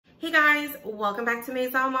Hey guys, welcome back to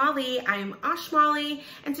Maison Malli. I'm ashmalli,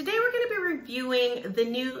 and today we're going to be reviewing the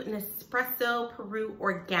new Nespresso PERU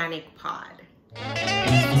organic pod.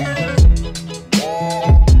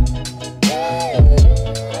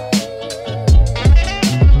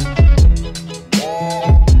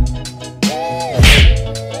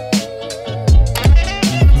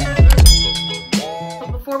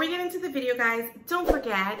 But before we get into the video, guys, don't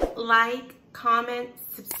forget, like, comment,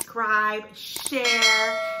 subscribe,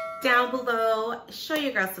 share down below. Show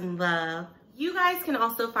your girl some love. You guys can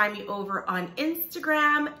also find me over on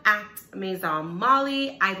Instagram at Maison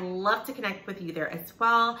Malli. I'd love to connect with you there as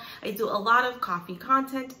well. I do a lot of coffee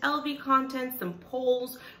content, LV content, some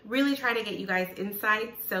polls, really try to get you guys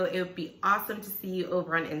insights. So it would be awesome to see you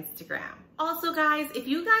over on Instagram. Also guys, if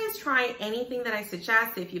you guys try anything that I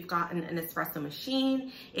suggest, if you've gotten an espresso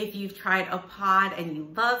machine, if you've tried a pod and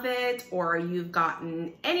you love it, or you've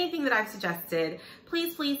gotten anything that I've suggested,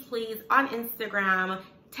 please, please, please on Instagram,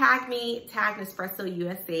 tag me, tag Nespresso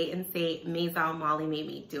USA and say Maison Malli made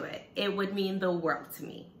me do it. It would mean the world to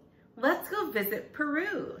me. Let's go visit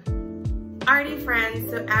Peru. Alrighty friends,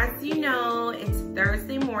 so as you know, it's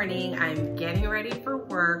Thursday morning. I'm getting ready for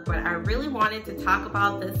work, but I really wanted to talk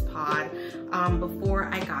about this pod before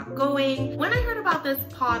I got going. When I heard about this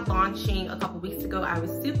pod launching a couple weeks ago, I was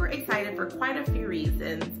super excited for quite a few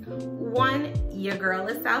reasons. One, your girl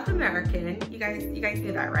is South American. You guys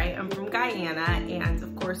knew that, right? I'm from Guyana, and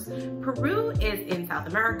of course, Peru is in South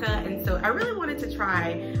America, and so I really wanted to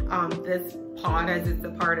try this pod as it's a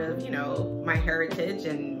part of, you know, my heritage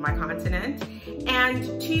and my continent.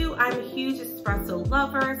 And two, I'm a huge espresso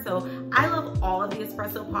lover, so I love all of the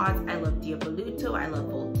espresso pods. I love Vertuo, I love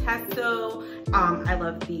Voltesso, I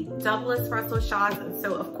love the double espresso shots. And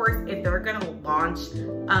so of course, if they're gonna launch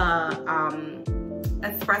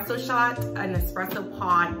espresso shot, an espresso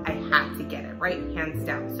pod, I had to get it, right? Hands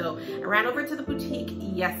down. So I ran over to the boutique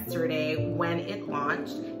yesterday when it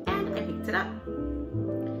launched and I picked it up.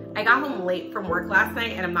 I got home late from work last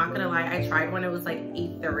night, and I'm not gonna lie, I tried when it was like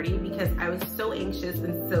 8:30 because I was so anxious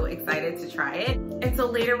and so excited to try it. And so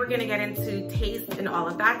later we're gonna get into taste and all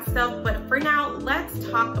of that stuff, but for now, let's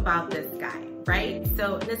talk about this guy, right?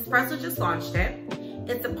 So Nespresso just launched it.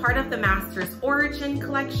 It's a part of the Master's Origin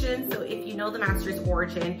collection. So if you know the Master's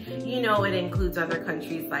Origin, you know it includes other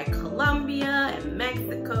countries like Colombia and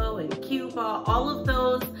Mexico and Cuba, all of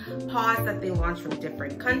those pods that they launch from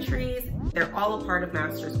different countries. They're all a part of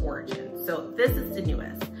Master's Origin. So this is the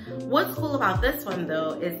newest. What's cool about this one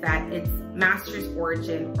though is that it's Master's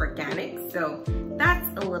Origin organic. So that's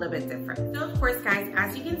a little bit different. So of course guys,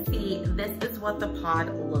 as you can see, this is what the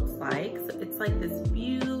pod looks like. So it's like this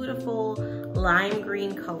beautiful lime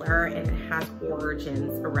green color, and it has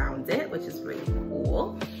origins around it, which is really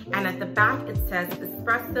cool. And at the back it says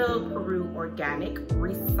Espresso Peru Organic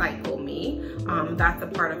Recycle Me. That's a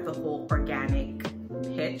part of the whole organic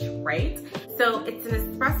pitch, right? So it's an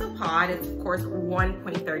espresso pod. It's of course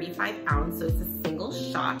 1.35 ounce, so it's a single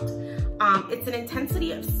shot. It's an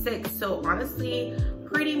intensity of 6, so honestly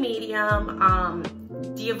pretty medium.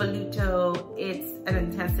 Vertuo, it's an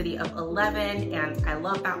intensity of 11, and I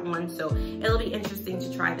love that one, so it'll be interesting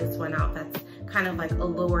to try this one out. That's kind of like a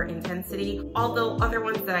lower intensity, although other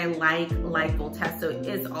ones that I like Voltesso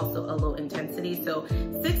is also a low intensity, so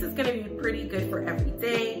 6 is going to be pretty good for every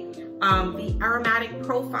day. The aromatic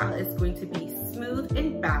profile is going to be smooth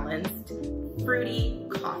and balanced, fruity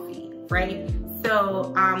coffee, right?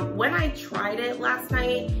 So when I tried it last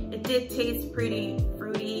night, it did taste pretty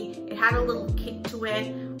fruity. It had a little kick to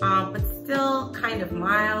it, but still kind of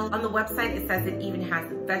mild. On the website, it says it even has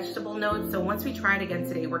vegetable notes. So once we try it again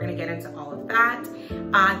today, we're gonna get into all of that.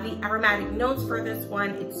 The aromatic notes for this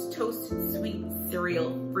one, it's toasted, sweet,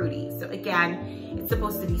 cereal, fruity. So again, it's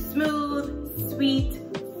supposed to be smooth, sweet,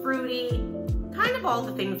 fruity, kind of all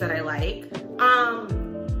the things that I like.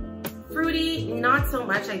 Fruity, not so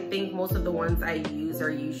much. I think most of the ones I use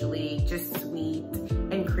are usually just sweet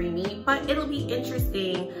and creamy, but it'll be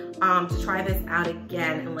interesting to try this out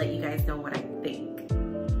again and let you guys know what I think.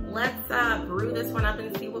 Let's brew this one up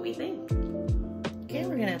and see what we think. Okay,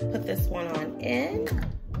 we're gonna put this one on in.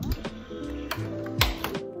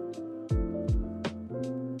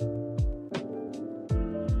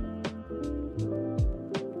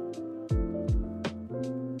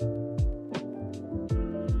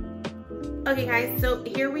 Okay guys, so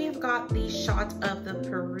here we have got the shot of the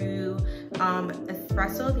Peru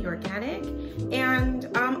espresso, the organic, and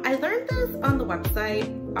I learned this on the website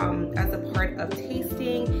as a part of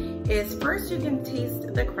tasting. Is first you can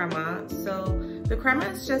taste the crema. So the crema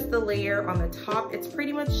is just the layer on the top. It's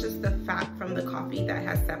pretty much just the fat from the coffee that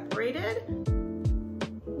has separated.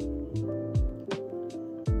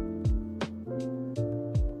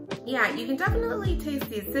 yeah, you can definitely taste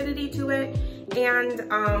the acidity to it, and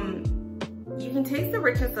you can taste the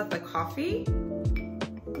richness of the coffee.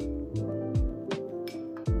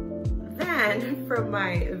 Then from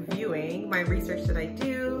my viewing, my research that I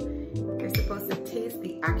do, you're supposed to taste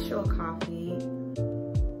the actual coffee.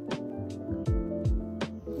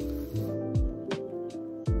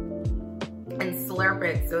 And slurp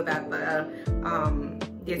it so that the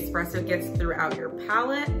espresso gets throughout your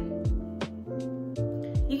palate.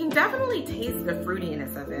 You can definitely taste the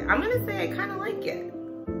fruitiness of it. I'm gonna say I kind of like it.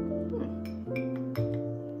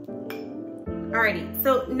 Alrighty,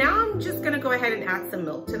 so now I'm just gonna go ahead and add some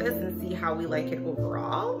milk to this and see how we like it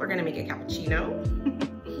overall. We're gonna make a cappuccino.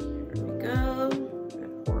 There we go. I'm gonna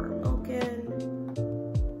pour our milk in.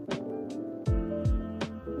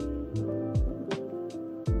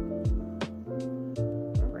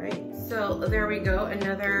 Alright, so there we go,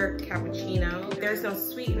 another cappuccino. There's no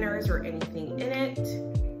sweeteners or anything in it.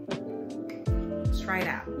 Let's try it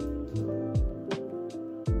out.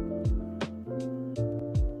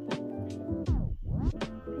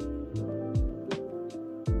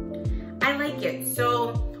 I like it.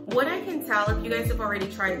 So what I can tell, if you guys have already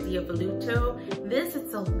tried Vertuo, this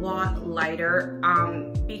is a lot lighter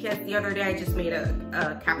because the other day I just made a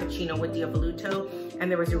cappuccino with Vertuo,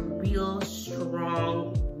 and there was a real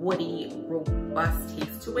strong, woody, robust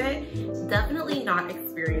taste to it. Definitely not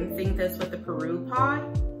experiencing this with the PERU pod.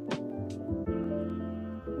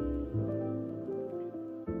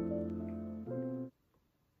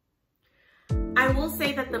 I will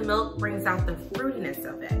say that the milk brings out the fruitiness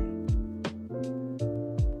of it.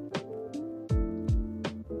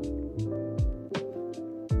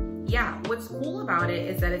 Yeah, what's cool about it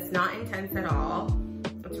is that it's not intense at all.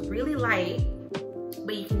 It's really light,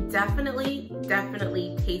 but you can definitely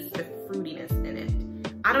taste the fruitiness in it.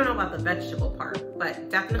 I don't know about the vegetable part, but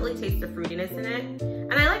definitely taste the fruitiness in it.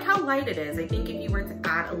 And I like how light it is. I think if you were to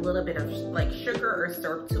add a little bit of like sugar or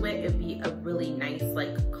syrup to it, it'd be a really nice,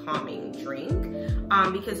 like calming drink.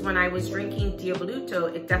 Because when I was drinking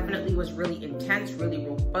Vertuo, it definitely was really intense, really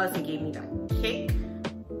robust, and gave me that kick.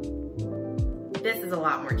 This is a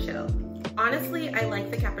lot more chill. Honestly, I like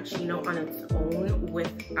the cappuccino on its own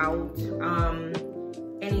without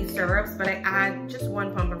any syrups, but I add just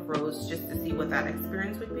 1 pump of rose just to see what that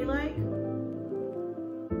experience would be like.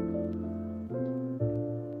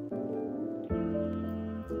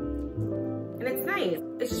 And it's nice.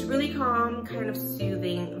 It's just really calm, kind of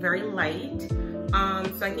soothing, very light.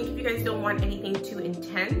 So I think if you guys don't want anything too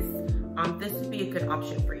intense, this would be a good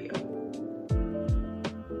option for you.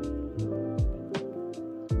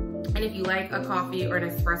 And if you like a coffee or an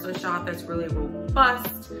espresso shot that's really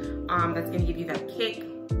robust, that's gonna give you that kick,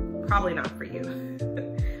 probably not for you.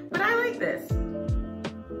 But I like this.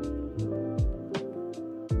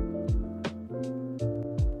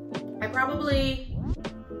 I probably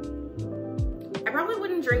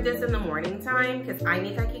wouldn't drink this in the morning time because I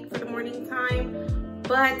need that kick for the morning time,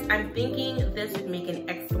 but I'm thinking this would make an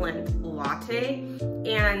excellent latte.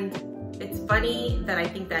 And it's funny that I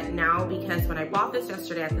think that now, because when I bought this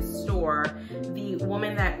yesterday at the store, the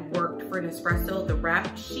woman that worked for Nespresso, the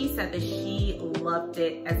rep, she said that she loved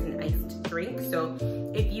it as an iced drink. So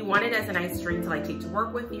if you want it as an iced drink to like take to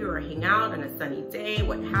work with you or hang out on a sunny day,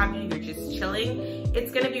 what have you, you're just chilling,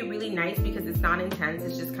 it's gonna be really nice because it's not intense,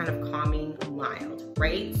 it's just kind of calming, mild,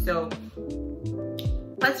 right? So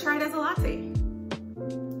let's try it as a latte.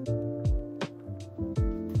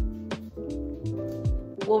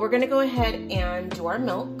 Well, we're gonna go ahead and do our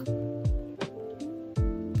milk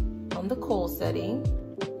on the cold setting,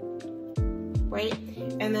 right?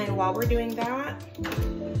 And then while we're doing that,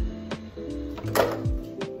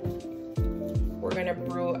 we're gonna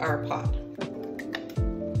brew our pod.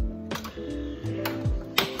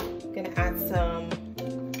 Gonna add some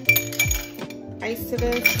ice to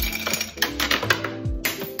this.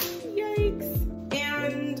 Yikes.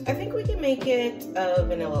 And I think we can make it a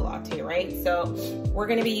vanilla latte, right? So we're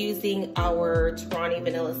gonna be using our Torani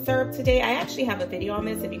vanilla syrup today. I actually have a video on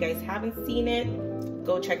this. If you guys haven't seen it,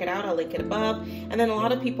 go check it out. I'll link it above. And then a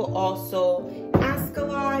lot of people also ask a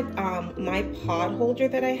lot. My pod holder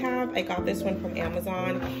that I have, I got this one from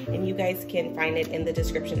Amazon, and you guys can find it in the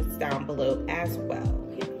descriptions down below as well.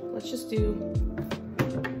 Yeah, let's just do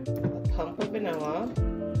a pump of vanilla,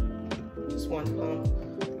 just 1 pump,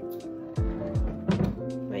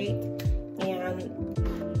 right? And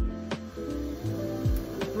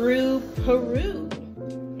brew PERU.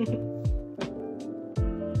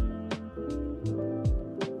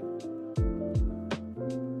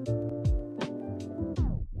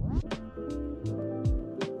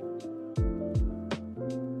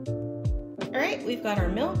 All right, we've got our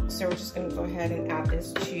milk. So we're just gonna go ahead and add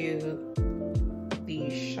this to the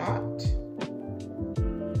shot.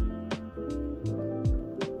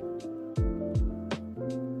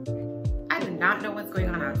 I do not know what's going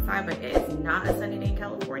on outside, but it is not a sunny day in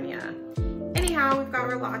California. Anyhow, we've got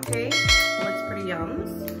our latte. Looks pretty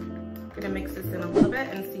yums. Gonna mix this in a little bit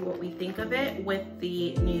and see what we think of it with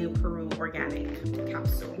the new PERU organic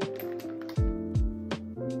capsule.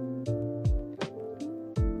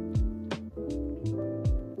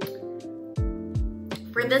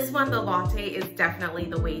 For this one, the latte is definitely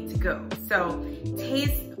the way to go. So,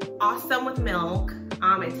 tastes awesome with milk.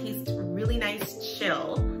 It tastes really nice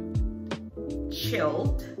chilled.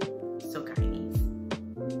 So Chinese.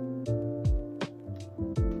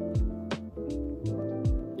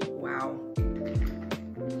 Wow.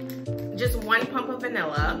 Just 1 pump of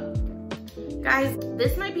vanilla. Guys,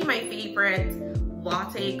 this might be my favorite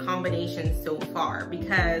latte combination so far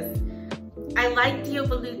because I like Dio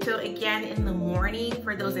Voluto again in the morning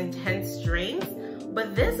for those intense drinks,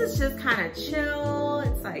 but this is just kind of chill.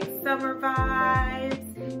 It's like summer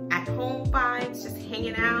vibes, at home vibes, just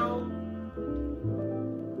hanging out,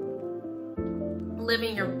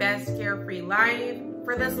 living your best carefree life.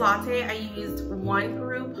 For this latte, I used 1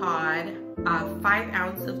 PERU pod, 5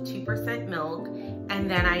 ounces of 2% milk, and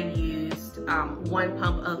then I used 1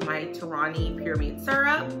 pump of my Torani pureed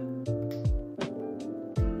syrup.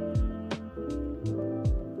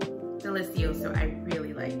 Delicioso, I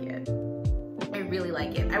really like it. I really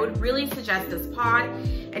like it. I would really suggest this pod,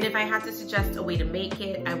 and if I had to suggest a way to make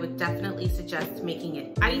it, I would definitely suggest making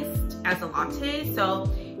it iced as a latte.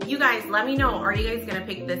 So you guys, let me know, are you guys gonna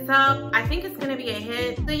pick this up? I think it's gonna be a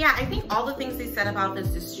hit. So yeah, I think all the things they said about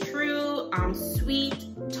this is true. Sweet,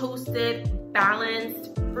 toasted,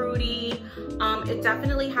 balanced, fruity. It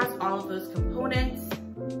definitely has all of those components.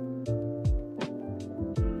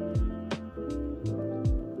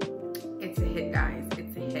 It's a hit, guys,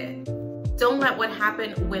 it's a hit. Don't let what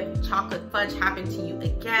happened with chocolate fudge happen to you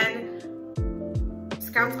again.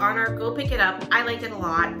 Scout's Honor, go pick it up. I like it a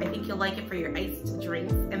lot. I think you'll like it for your iced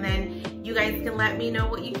drinks. And then you guys can let me know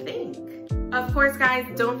what you think. Of course, guys,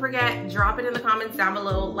 don't forget, drop it in the comments down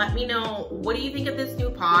below. Let me know, what do you think of this new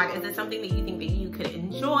pod? Is it something that you think that you could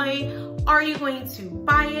enjoy? Are you going to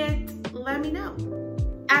buy it? Let me know.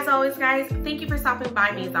 As always, guys, thank you for stopping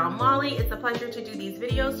by Maison Malli. It's a pleasure to do these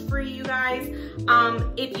videos for you guys.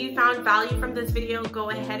 If you found value from this video, go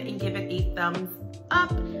ahead and give it a thumbs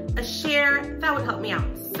up, a share. That would help me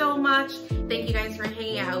out so much. Thank you guys for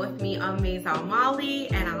hanging out with me on Maison Malli,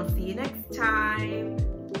 and I'll see you next time.